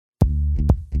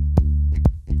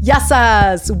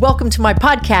Yassas! Welcome to my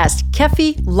podcast,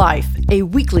 Kefi Life, a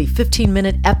weekly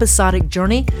 15-minute episodic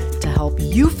journey to help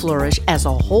you flourish as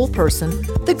a whole person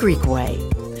the Greek way.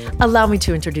 Allow me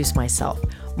to introduce myself.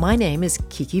 My name is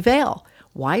Kiki Vale,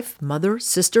 wife, mother,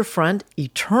 sister, friend,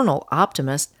 eternal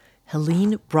optimist,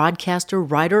 Hellene broadcaster,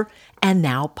 writer, and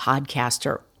now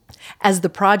podcaster. As the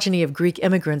progeny of Greek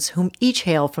immigrants whom each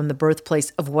hail from the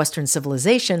birthplace of Western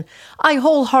civilization, I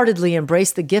wholeheartedly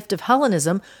embrace the gift of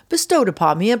Hellenism bestowed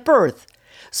upon me at birth.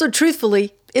 So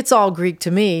truthfully, it's all Greek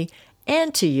to me,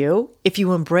 and to you, if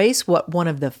you embrace what one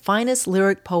of the finest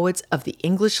lyric poets of the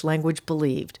English language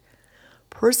believed.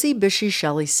 Percy Bysshe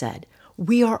Shelley said,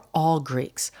 "We are all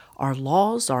Greeks. Our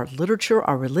laws, our literature,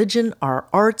 our religion, our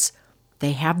arts,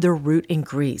 they have their root in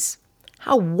Greece."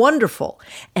 How wonderful,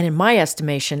 and in my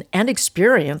estimation and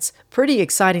experience, pretty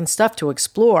exciting stuff to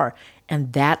explore,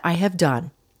 and that I have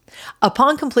done.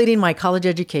 Upon completing my college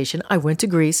education, I went to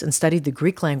Greece and studied the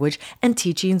Greek language and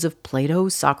teachings of Plato,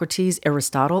 Socrates,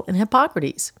 Aristotle, and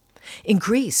Hippocrates. In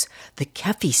Greece, the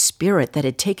Kefi spirit that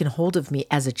had taken hold of me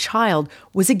as a child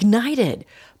was ignited,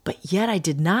 but yet I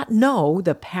did not know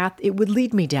the path it would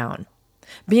lead me down.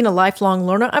 Being a lifelong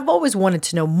learner, I've always wanted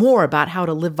to know more about how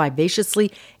to live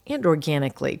vivaciously and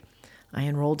organically. I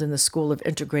enrolled in the School of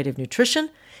Integrative Nutrition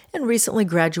and recently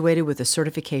graduated with a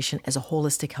certification as a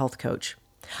holistic health coach.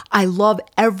 I love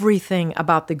everything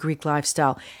about the Greek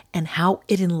lifestyle and how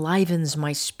it enlivens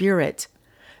my spirit.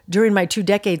 During my 2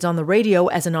 decades on the radio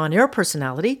as an on-air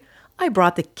personality, I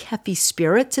brought the Kefi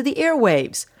spirit to the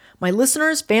airwaves. My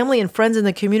listeners, family, and friends in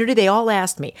the community, they all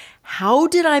asked me, how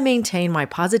did I maintain my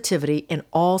positivity in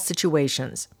all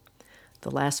situations?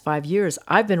 The last 5 years,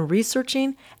 I've been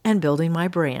researching and building my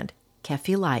brand,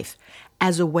 Kefi Life,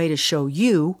 as a way to show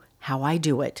you how I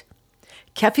do it.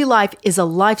 Kefi Life is a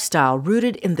lifestyle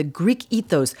rooted in the Greek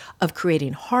ethos of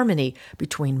creating harmony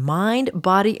between mind,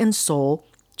 body, and soul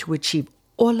to achieve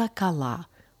όλα καλά,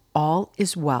 all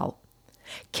is well.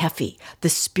 Kefi, the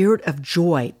spirit of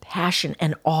joy, passion,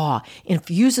 and awe,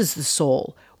 infuses the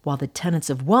soul, while the tenets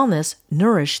of wellness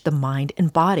nourish the mind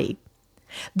and body.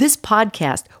 This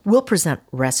podcast will present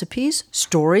recipes,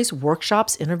 stories,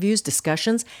 workshops, interviews,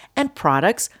 discussions, and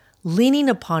products leaning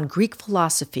upon Greek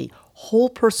philosophy, whole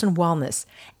person wellness,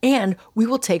 and we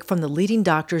will take from the leading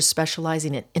doctors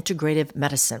specializing in integrative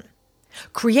medicine.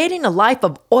 Creating a life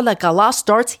of όλα καλά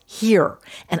starts here,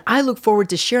 and I look forward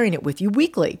to sharing it with you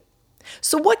weekly.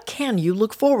 So what can you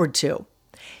look forward to?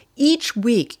 Each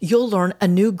week, you'll learn a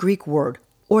new Greek word,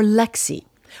 or lexi,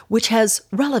 which has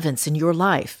relevance in your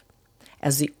life.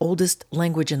 As the oldest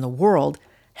language in the world,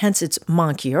 hence its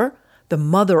Mankir, the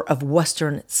mother of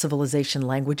Western civilization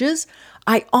languages,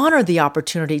 I honor the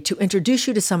opportunity to introduce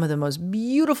you to some of the most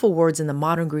beautiful words in the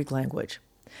modern Greek language.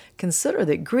 Consider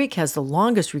that Greek has the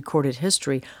longest recorded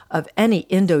history of any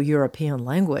Indo-European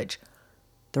language,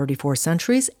 34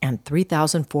 centuries and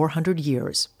 3,400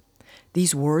 years.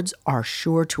 These words are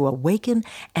sure to awaken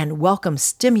and welcome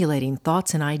stimulating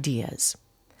thoughts and ideas.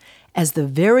 As the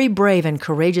very brave and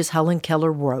courageous Helen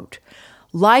Keller wrote,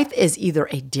 life is either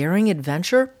a daring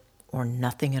adventure or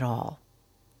nothing at all.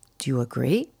 Do you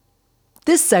agree?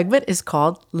 This segment is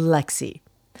called Lexi.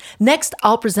 Next,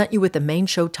 I'll present you with the main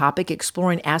show topic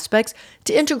exploring aspects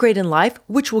to integrate in life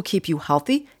which will keep you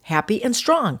healthy, happy, and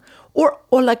strong, or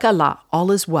όλα καλά,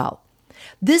 all is well.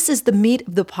 This is the meat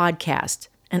of the podcast,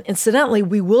 and incidentally,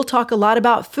 we will talk a lot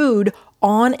about food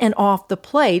on and off the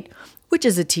plate, which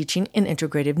is a teaching in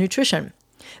integrative nutrition.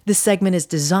 This segment is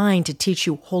designed to teach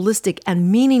you holistic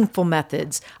and meaningful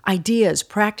methods, ideas,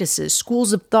 practices,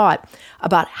 schools of thought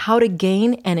about how to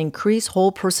gain and increase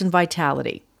whole person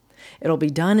vitality. It'll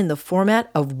be done in the format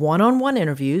of one-on-one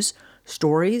interviews,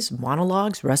 stories,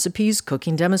 monologues, recipes,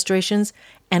 cooking demonstrations,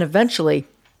 and eventually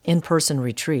in-person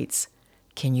retreats.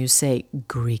 Can you say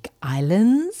Greek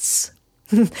islands?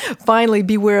 Finally,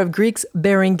 beware of Greeks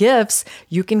bearing gifts.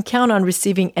 You can count on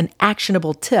receiving an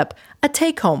actionable tip, a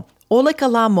take-home, όλα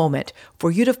καλά moment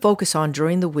for you to focus on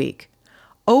during the week.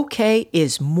 Okay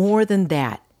is more than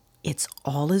that. It's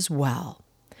all is well.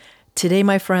 Today,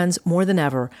 my friends, more than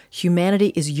ever,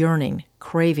 humanity is yearning,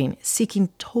 craving, seeking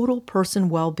total person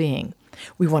well-being.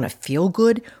 We want to feel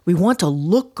good, we want to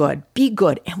look good, be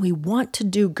good, and we want to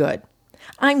do good.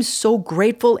 I'm so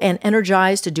grateful and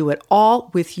energized to do it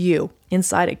all with you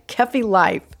inside a Kefi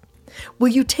Life. Will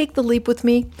you take the leap with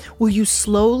me? Will you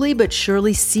slowly but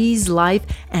surely seize life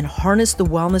and harness the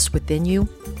wellness within you?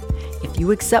 If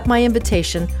you accept my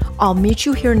invitation, I'll meet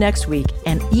you here next week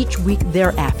and each week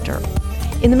thereafter.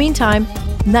 In the meantime,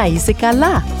 να είσαι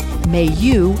καλά. May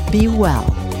you be well.